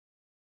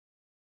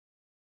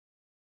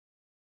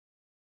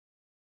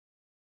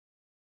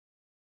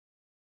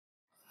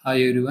Hi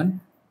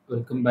everyone,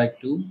 welcome back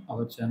to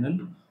our channel.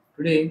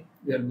 Today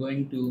we are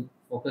going to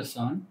focus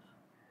on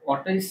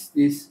what is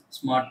this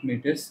smart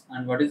meters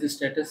and what is the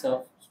status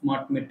of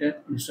smart meter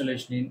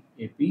installation in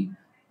AP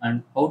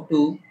and how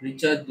to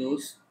recharge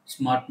those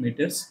smart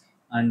meters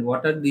and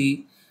what are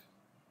the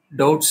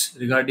doubts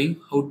regarding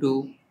how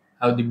to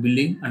have the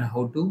billing and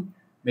how to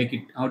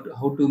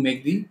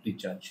make the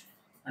recharge,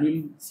 and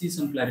we'll see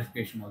some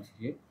clarification also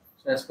here.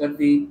 So as per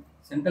the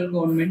central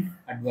government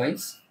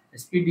advice,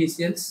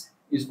 SPDCLs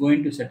is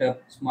going to set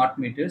up smart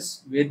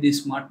meters where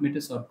these smart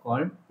meters are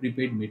called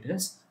prepaid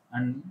meters,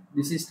 and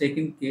this is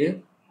taken care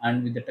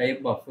and with the type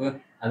of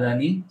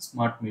Adani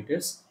smart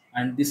meters,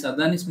 and this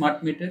Adani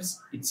smart meters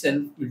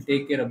itself will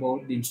take care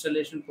about the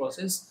installation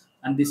process,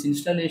 and this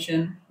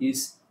installation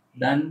is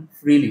done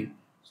freely.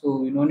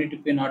 So you don't need to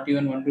pay not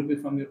even 1 rupee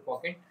from your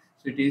pocket.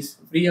 So it is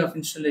free of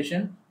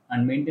installation,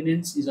 and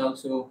maintenance is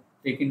also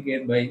taken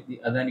care by the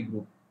Adani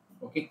group.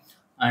 Okay,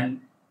 and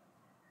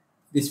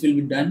this will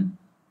be done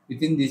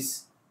within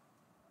this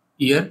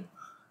year.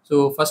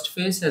 So first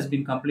phase has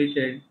been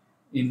completed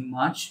in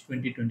March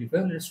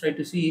 2025. Let's try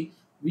to see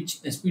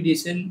which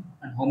SPDSL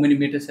and how many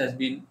meters has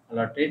been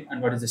allotted and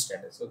what is the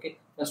status. Okay,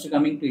 first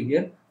coming to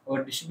here,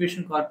 our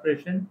distribution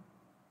corporation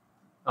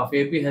of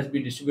AP has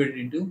been distributed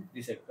into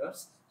the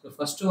sectors. So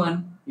first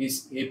one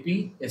is AP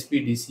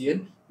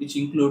SPDCL, which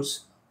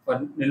includes for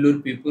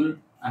Nellore people,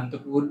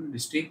 Antapur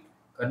district,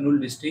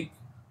 Karnool district,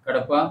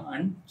 Kadapa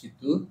and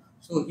Chittoor.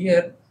 So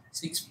here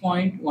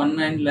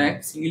 6.19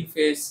 lakh single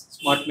phase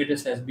smart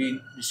meters has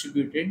been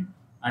distributed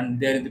and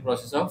they are in the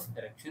process of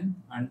erection,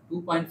 and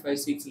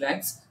 2.56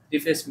 lakhs three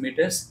phase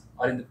meters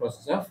are in the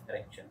process of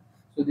erection.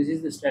 So this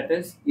is the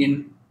status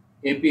in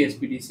AP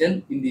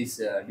SPDCL in these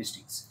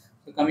districts.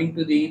 So coming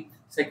to the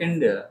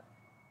second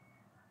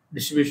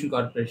distribution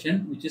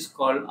corporation, which is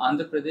called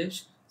Andhra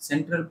Pradesh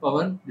Central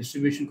Power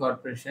Distribution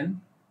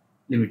Corporation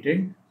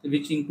Limited, so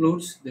which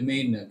includes the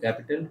main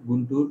capital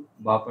Guntur,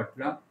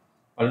 Bapatla,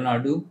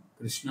 Palnadu,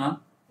 Krishna,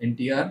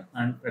 NTR,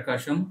 and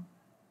Prakasham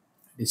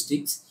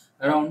districts.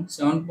 Around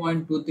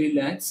 7.23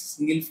 lakhs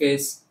single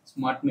phase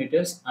smart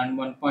meters and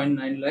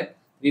 1.9 lakh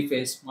three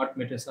phase smart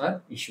meters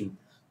are issued,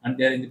 and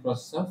they are in the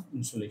process of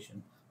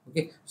installation.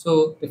 Okay,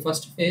 so the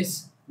first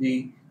phase,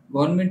 the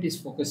government is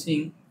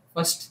focusing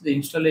first the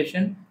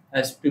installation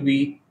has to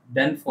be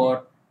done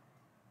for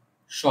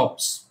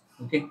shops.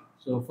 Okay,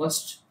 so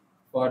first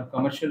for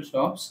commercial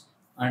shops,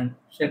 and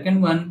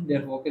second one they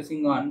are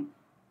focusing on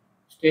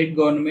state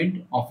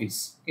government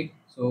office. Okay,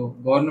 so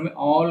government,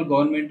 all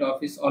government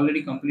office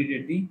already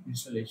completed the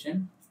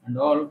installation, and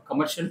all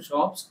commercial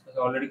shops has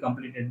already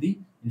completed the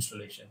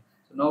installation.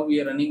 So now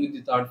we are running with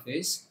the third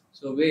phase.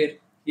 So where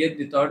here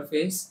the third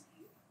phase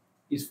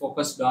is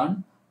focused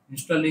on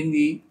installing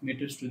the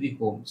meters to the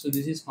home. So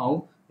this is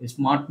how a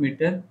smart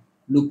meter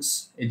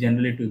looks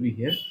generally to be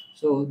here.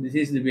 So this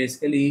is the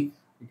basically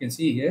you can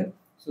see here.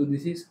 So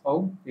this is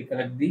how we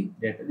collect the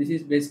data. This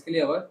is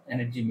basically our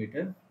energy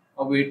meter.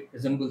 How it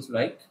resembles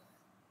like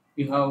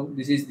you have,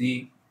 this is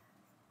the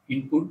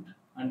input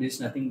and this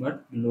is nothing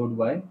but load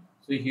Y.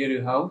 So here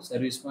you have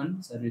service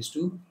 1, service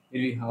 2,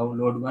 here you have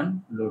load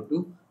 1, load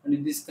 2,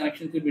 and this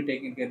connection will be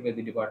taken care by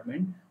the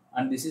department,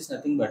 and this is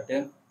nothing but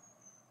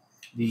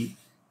the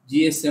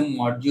GSM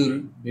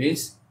module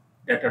based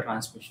data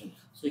transmission.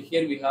 So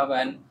here we have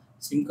an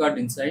SIM card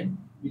inside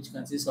which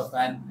consists of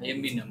an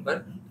IME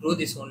number. Through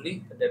this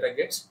only the data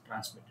gets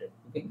transmitted.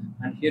 Okay,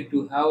 and here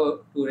to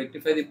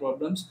rectify the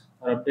problems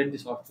or update the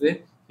software,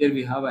 here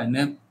we have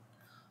an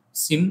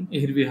SIM.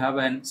 Here we have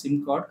an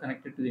SIM card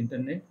connected to the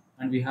internet,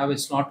 and we have a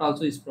slot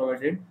also is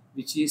provided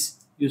which is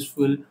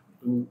useful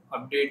to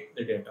update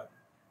the data.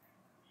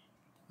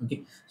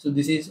 Okay, so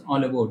this is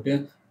all about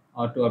to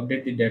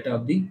update the data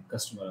of the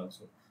customer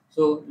also.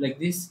 So like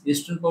this,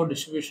 Eastern Power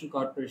Distribution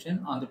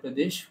Corporation Andhra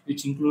Pradesh,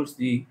 which includes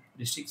the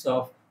districts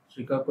of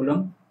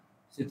Srikakulam,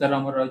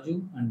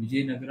 Sitaramaraju and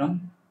Vijayanagaram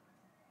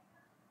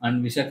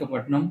and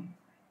Visakhapatnam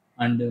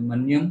and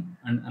Manyam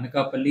and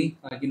Anakapalli,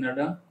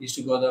 Kakinada,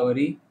 East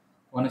Godavari,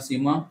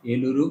 Konasima,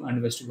 Eluru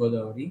and West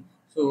Godavari.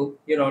 So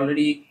here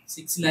already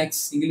 6 lakhs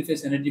single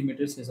phase energy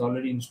meters is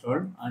already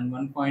installed, and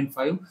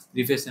 1.5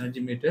 three phase energy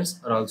meters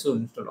are also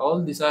installed.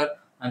 All these are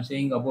I'm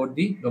saying about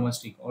the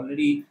domestic.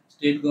 Already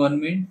state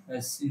government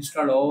has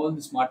installed all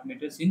the smart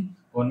meters in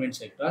government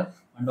sector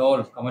and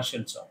all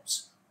commercial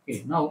shops.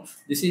 Okay, now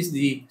this is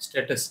the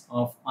status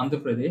of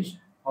Andhra Pradesh,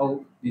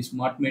 how the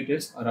smart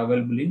meters are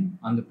available in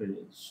Andhra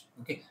Pradesh.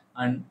 Okay,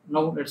 and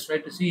now let's try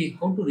to see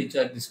how to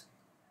recharge these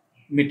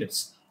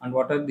meters and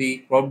what are the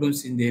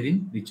problems in there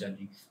in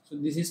recharging. So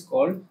this is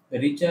called the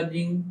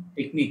recharging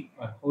technique,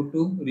 or how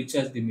to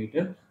recharge the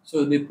meter.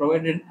 So they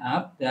provided an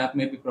app. The app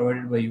may be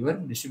provided by your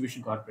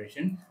distribution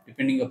corporation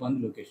depending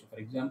upon the location. For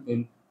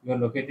example, you are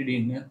located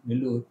in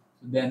Nellore, so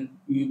then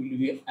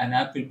an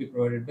app will be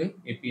provided by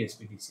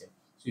APSPDCL.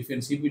 So if you're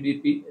in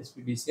CPDP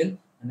SPDCL,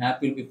 an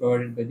app will be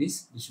provided by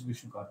this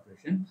distribution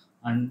corporation,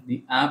 and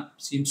the app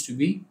seems to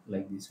be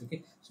like this.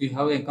 Okay, so you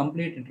have a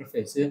complete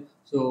interface.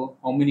 So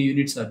how many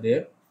units are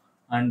there,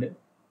 and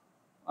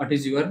what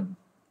is your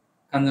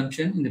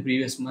consumption in the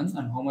previous month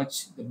and how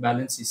much the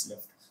balance is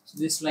left. So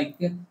this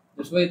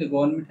that's why the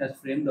government has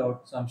framed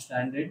out some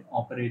standard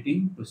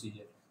operating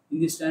procedure. In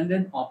the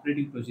standard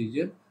operating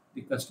procedure,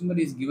 the customer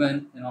is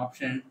given an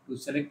option to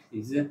select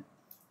his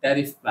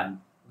tariff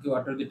plan. Okay,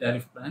 what are the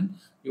tariff plan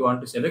you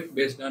want to select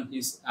based on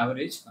his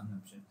average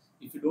consumption.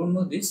 If you don't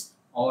know this,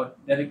 or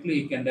directly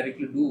you can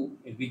directly do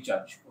a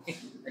recharge. Okay,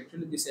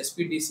 actually this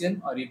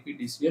SPDCL or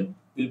EPDCL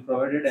will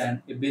provided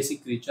a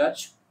basic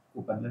recharge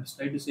coupon. Let's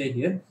try to say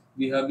here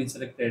we have been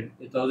selected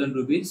 1,000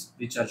 rupees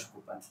recharge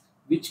coupon,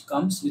 which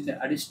comes with an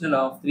additional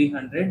of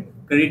 300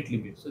 credit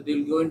limit. So they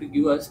will going to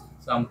give us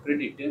some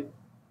credit.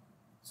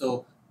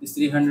 So this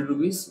 300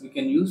 rupees we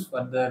can use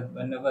further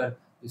whenever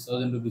this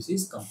 1,000 rupees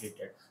is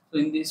completed. So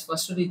in this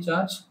first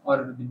recharge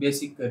or the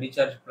basic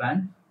recharge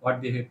plan,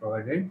 what they have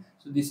provided.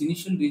 So this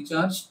initial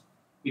recharge,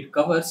 it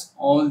covers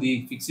all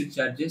the fixed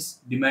charges,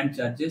 demand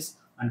charges,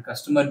 and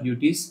customer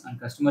duties and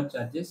customer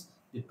charges,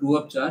 the true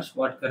up charge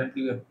what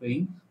currently we are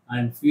paying,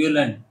 and fuel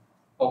and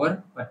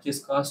power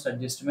purchase cost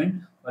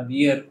adjustment for the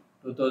year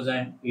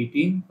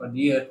 2018, for the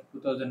year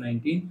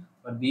 2019,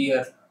 for the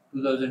year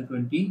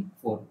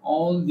 2024.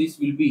 All this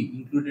will be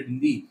included in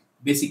the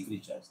basic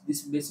recharge.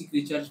 This basic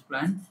recharge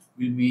plan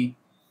will be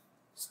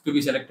to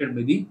be selected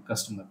by the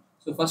customer.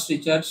 So first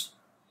recharge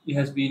he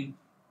has been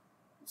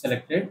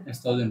selected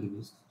as 1,000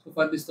 rupees. So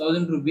for this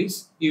 1,000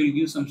 rupees, he will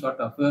give some sort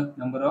of a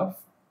number of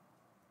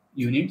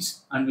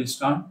units and will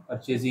start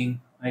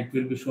purchasing, and it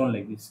will be shown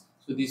like this.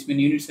 So this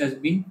many units has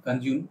been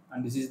consumed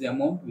and this is the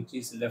amount which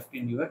is left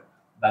in your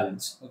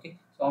balance. Okay.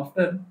 So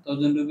after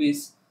 1,000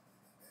 rupees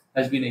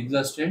has been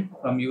exhausted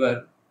from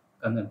your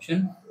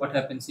consumption, what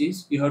happens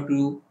is you have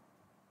to,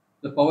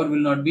 the power will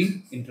not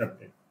be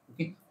interrupted.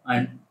 Okay,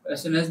 and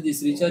as soon as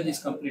this recharge is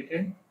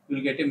completed, you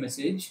will get a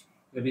message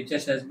your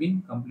recharge has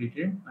been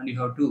completed and you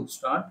have to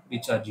start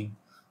recharging.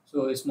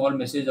 So a small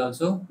message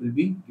also will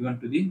be given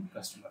to the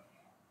customer.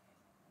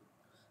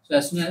 So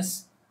as soon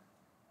as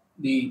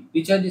the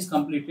recharge is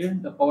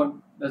completed, the power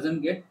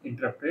doesn't get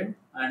interrupted,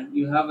 and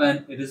you have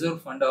a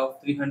reserve fund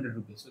of 300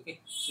 rupees. Okay,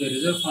 so a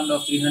reserve fund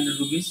of 300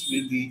 rupees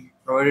will be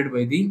provided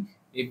by the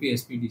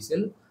APSP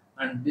diesel,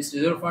 and this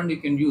reserve fund you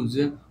can use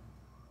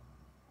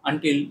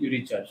until you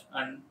recharge.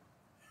 And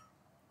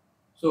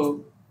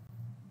so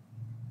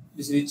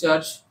this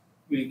recharge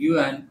will give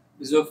an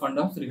reserve fund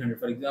of 300.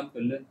 For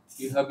example,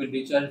 you have been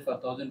recharged for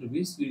 1,000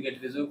 rupees, you will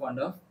get reserve fund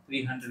of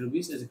 300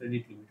 rupees as a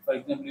credit limit. For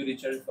example, you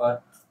recharge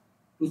for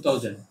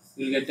 2,000,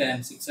 you will get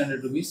an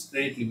 600 rupees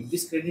credit limit.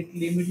 This credit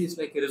limit is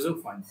like a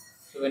reserve fund.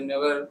 So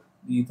whenever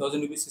the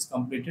 1,000 rupees is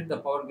completed, the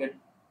power get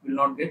will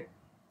not get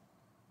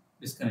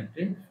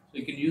disconnected. So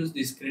you can use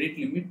this credit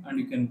limit and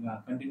you can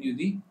continue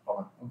the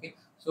power. Okay.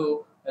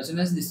 So as soon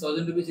as this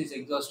 1,000 rupees is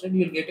exhausted,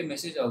 you will get a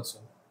message also.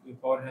 Your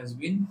power has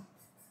been,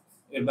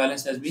 your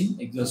balance has been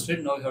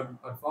exhausted. Now you have to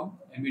perform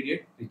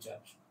immediate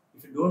recharge.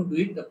 If you don't do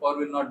it, the power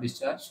will not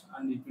discharge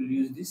and it will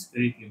use this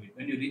credit limit.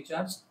 When you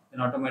recharge, then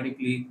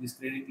automatically this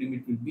credit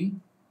limit will be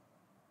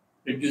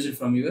reduced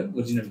from your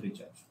original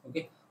recharge.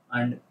 Okay.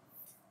 And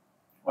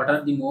what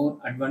are the more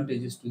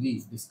advantages to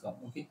the discount?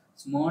 Okay,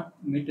 smart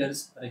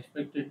meters are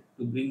expected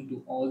to bring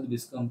to all the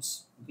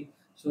discounts. Okay,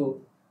 so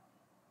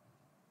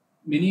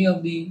many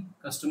of the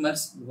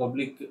customers, the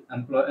public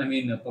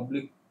employ,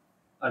 public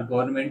or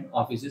government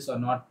offices are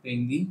not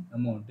paying the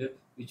amount,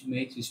 which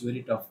makes it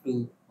very tough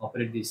to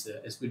operate this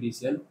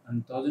SPDCL,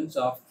 and thousands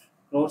of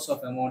crores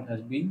of amount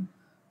has been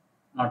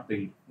not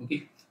paid.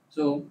 Okay,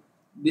 so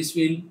this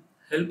will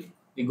help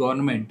the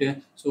government.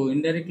 So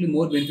indirectly,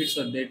 more benefits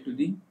are there to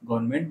the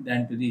government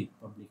than to the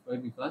public. Why?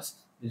 Because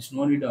there's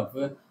no need of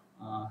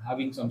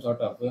having some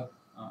sort of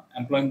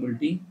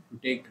employability to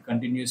take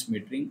continuous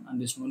metering, and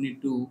there's no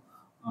need to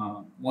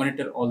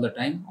monitor all the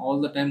time.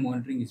 All the time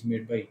monitoring is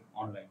made by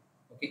online.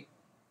 Okay,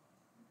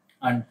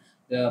 and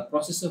the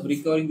process of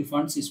recovering the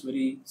funds is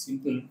very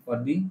simple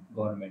for the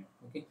government.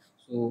 Okay,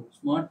 so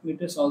smart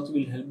meters also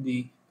will help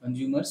the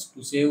consumers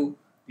to save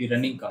the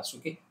running cost.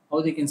 Okay,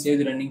 how they can save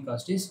the running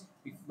cost is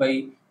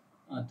by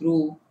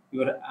through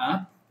your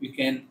app. You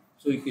can,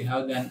 so if you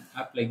have an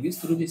app like this,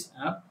 through this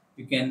app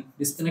you can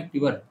disconnect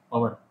your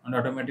power and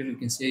automatically you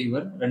can save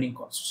your running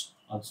costs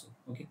also.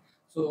 Okay,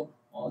 so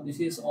this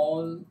is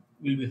all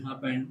will be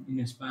happen in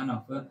a span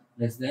of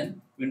less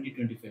than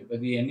 2025. By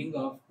the ending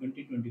of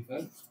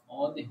 2025,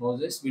 all the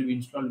houses will be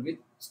installed with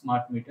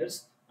smart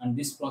meters, and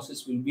this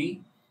process will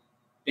be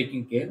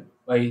taken care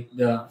by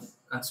the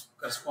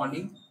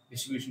corresponding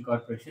distribution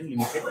corporation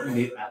limited in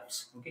their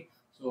apps. Okay,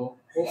 so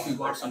hope you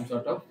got some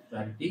sort of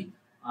clarity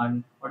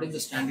on what is the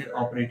standard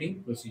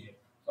operating procedure.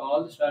 So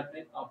all the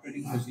standard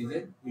operating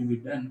procedure will be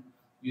done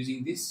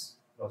using this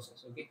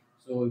process. Okay,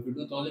 so if you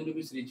do 1,000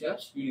 rupees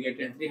recharge, you will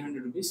get a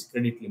 300 rupees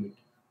credit limit.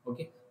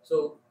 Okay,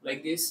 so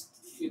like this,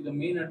 the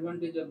main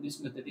advantage of this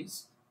method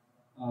is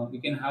we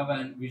can have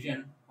an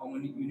vision how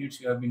many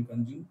units you have been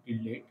consumed till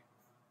date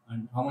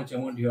and how much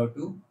amount you have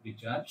to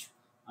recharge.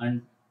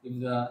 And if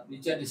the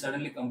recharge is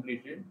suddenly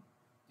completed,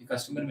 the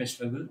customer may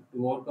struggle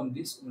to overcome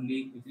this.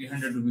 Only the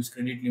 300 rupees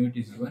credit limit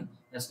is given.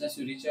 As soon as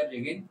you recharge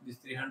again, this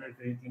 300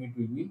 credit limit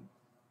will be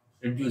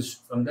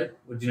reduced from that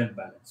original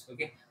balance.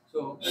 Okay,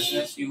 so as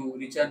soon as you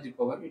recharge the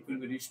power, it will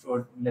be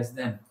restored in less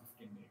than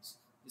 15 minutes.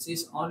 This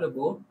is all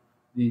about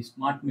the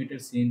smart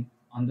meters in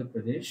Andhra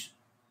Pradesh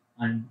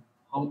and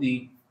how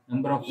the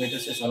number of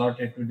meters is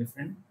allotted to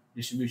different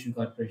distribution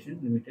corporation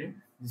limited.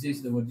 This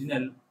is the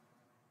original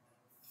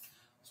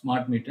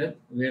smart meter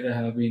where I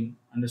have been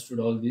understood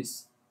all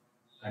this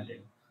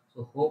content.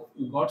 So hope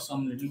you got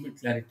some little bit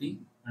clarity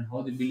on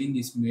how the billing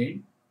is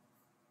made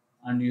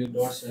and your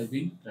doubts have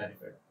been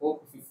clarified.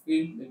 Hope if you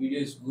feel the video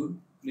is good,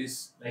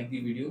 please like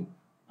the video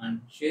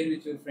and share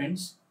with your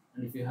friends.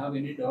 And if you have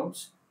any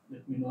doubts,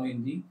 let me know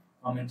in the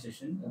comment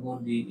section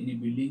about the any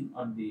building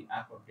or the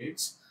app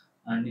updates.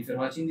 And if you're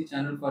watching the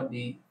channel for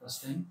the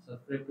first time,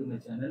 subscribe to my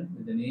channel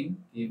with the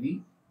name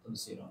KV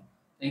Tulsiram.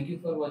 Thank you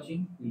for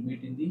watching. We'll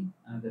meet in the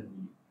another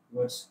video.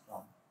 Yours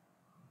from